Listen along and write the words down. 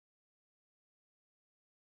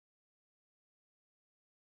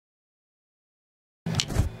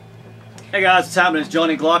Hey guys, what's happening? It's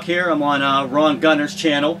Johnny Glock here. I'm on Ron Gunner's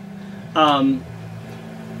channel.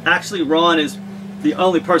 Actually, Ron is the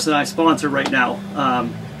only person I sponsor right now.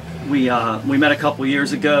 We met a couple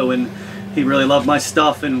years ago, and he really loved my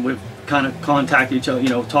stuff, and we've kind of contacted each other, you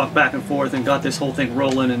know, talked back and forth, and got this whole thing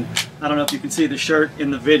rolling. And I don't know if you can see the shirt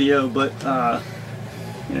in the video, but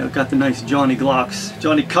you know, got the nice Johnny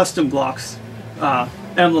Custom Glocks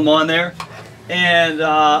emblem on there. And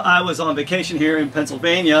I was on vacation here in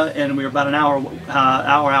Pennsylvania, and we were about an hour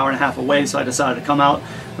and a half away, so I decided to come out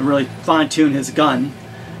and really fine-tune his gun.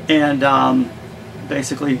 And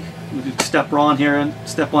basically, we could step on here and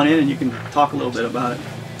step on in, and you can talk a little bit about it.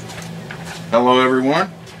 Hello, everyone.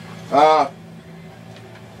 All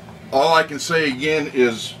I can say again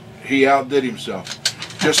is he outdid himself.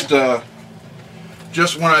 Just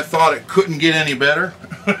when I thought it couldn't get any better,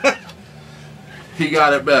 he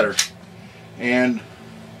got it better. And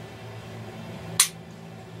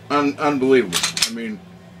unbelievable. I mean,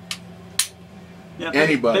 yeah,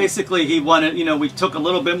 anybody. Basically, he wanted, you know, we took a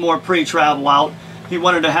little bit more pre-travel out. He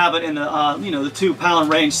wanted to have it in the, you know, the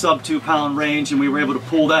 2-pound range, sub 2-pound range, and we were able to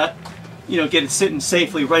pull that, you know, get it sitting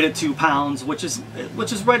safely right at 2 pounds, which is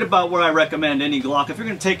right about where I recommend any Glock. If you're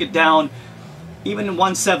going to take it down, even in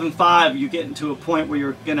 175, you get into a point where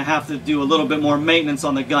you're going to have to do a little bit more maintenance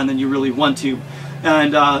on the gun than you really want to.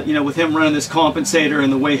 And you know, with him running this compensator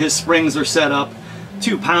and the way his springs are set up,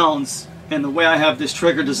 2 pounds, and the way I have this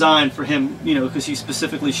trigger designed for him, you know, because he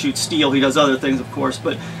specifically shoots steel. He does other things, of course,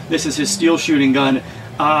 but this is his steel shooting gun.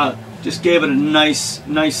 Just gave it a nice,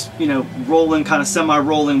 you know, rolling, kind of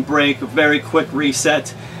semi-rolling break, a very quick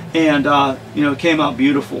reset, and you know, it came out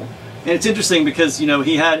beautiful. And it's interesting because, you know,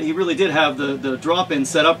 he really did have the drop-in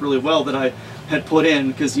set up really well that I had put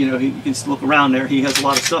in, because, you know, you can look around there. He has a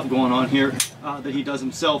lot of stuff going on here that he does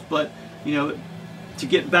himself. But, you know, to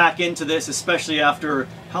get back into this, especially after,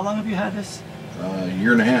 how long have you had this? A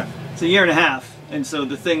year and a half. It's a year and a half. And so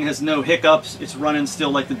the thing has no hiccups. It's running still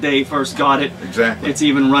like the day he first got it. Exactly. It's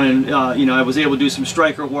even running, you know, I was able to do some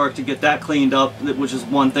striker work to get that cleaned up, which is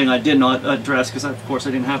one thing I did not address because, of course,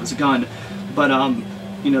 I didn't have his gun. But,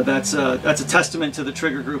 you know, that's a testament to the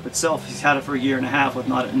trigger group itself. He's had it for a year and a half with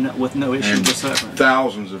no issue whatsoever.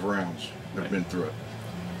 Thousands of rounds have been through it.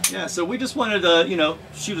 Yeah, so we just wanted to, you know,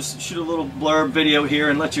 shoot a little blurb video here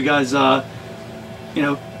and let you guys, you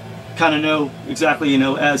know, kind of know exactly, you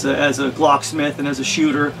know, as a Glocksmith and as a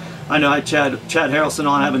shooter. I know I had Chad Harrelson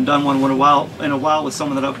on. I haven't done one in a while with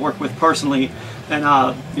someone that I've worked with personally, and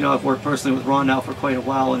you know, I've worked personally with Ron now for quite a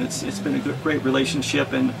while, and it's been a great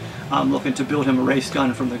relationship, and I'm looking to build him a race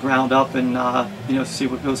gun from the ground up, and you know, see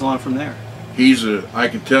what goes on from there. I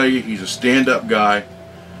can tell you, he's a stand-up guy,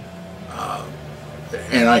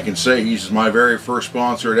 and I can say he's my very first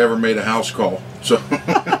sponsor that ever made a house call. So,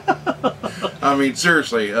 I mean,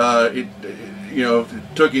 seriously, you know,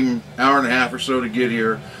 it took him an hour and a half or so to get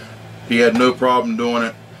here. He had no problem doing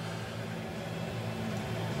it.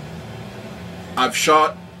 I've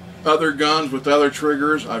shot other guns with other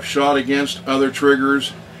triggers. I've shot against other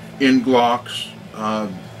triggers in Glocks.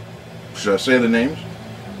 Should I say the names?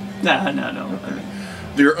 No. Okay. I mean,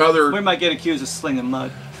 there are other. we might get accused of slinging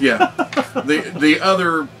mud. Yeah. the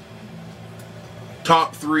other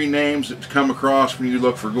top 3 names that come across when you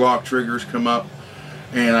look for Glock triggers come up,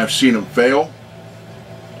 and I've seen them fail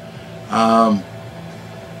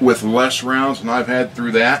with less rounds than I've had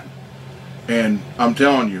through that. And I'm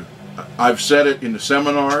telling you, I've said it in the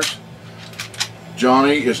seminars,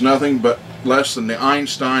 Johnny is nothing but less than the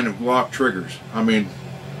Einstein of Glock triggers. I mean,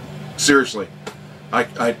 seriously,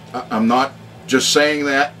 I'm not just saying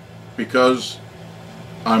that because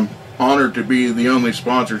I'm honored to be the only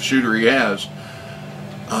sponsored shooter he has.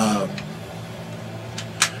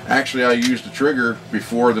 Actually, I used the trigger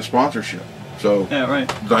before the sponsorship, so yeah,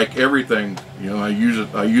 right. Like everything, you know, I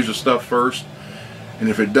use the stuff first, and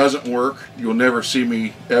if it doesn't work, you'll never see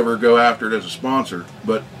me ever go after it as a sponsor,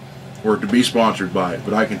 or to be sponsored by it.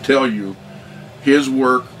 But I can tell you, his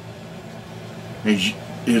work is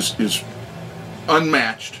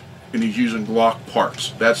unmatched, and he's using Glock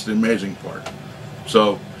parts. That's the amazing part.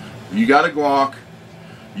 So, if you got a Glock,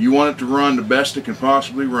 you want it to run the best it can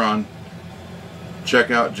possibly run,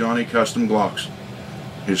 check out Johnny Custom Glocks.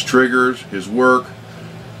 His triggers, his work,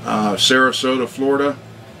 Sarasota, Florida.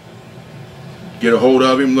 get a hold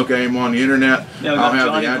of him, look at him on the internet. Yeah, we I'll got have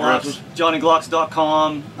Johnny the Glocks, address.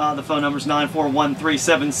 JohnnyGlocks.com. The phone number is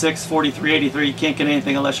 941-376-4383. You can't get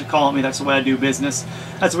anything unless you're calling me. That's the way I do business.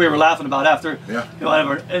 That's what we were laughing about after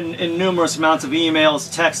whatever, in numerous amounts of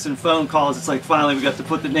emails, texts, and phone calls. It's like finally we got to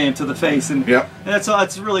put the name to the face, and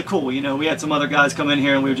that's really cool. You know, we had some other guys come in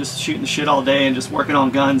here and we were just shooting the shit all day and just working on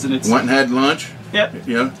guns, and it's went and had lunch. Yep.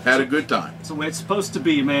 You know, had a good time. That's the way it's supposed to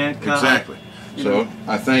be, man. Exactly. So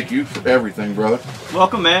I thank you for everything, brother.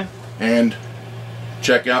 Welcome, man. And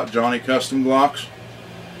check out Johnny Custom Glocks.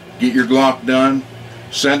 Get your Glock done.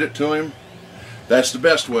 Send it to him. That's the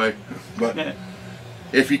best way. But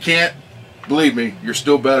if you can't, believe me, you're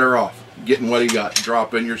still better off getting what he got.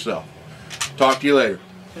 Drop in yourself. Talk to you later.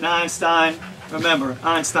 And Einstein, remember,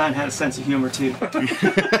 Einstein had a sense of humor too.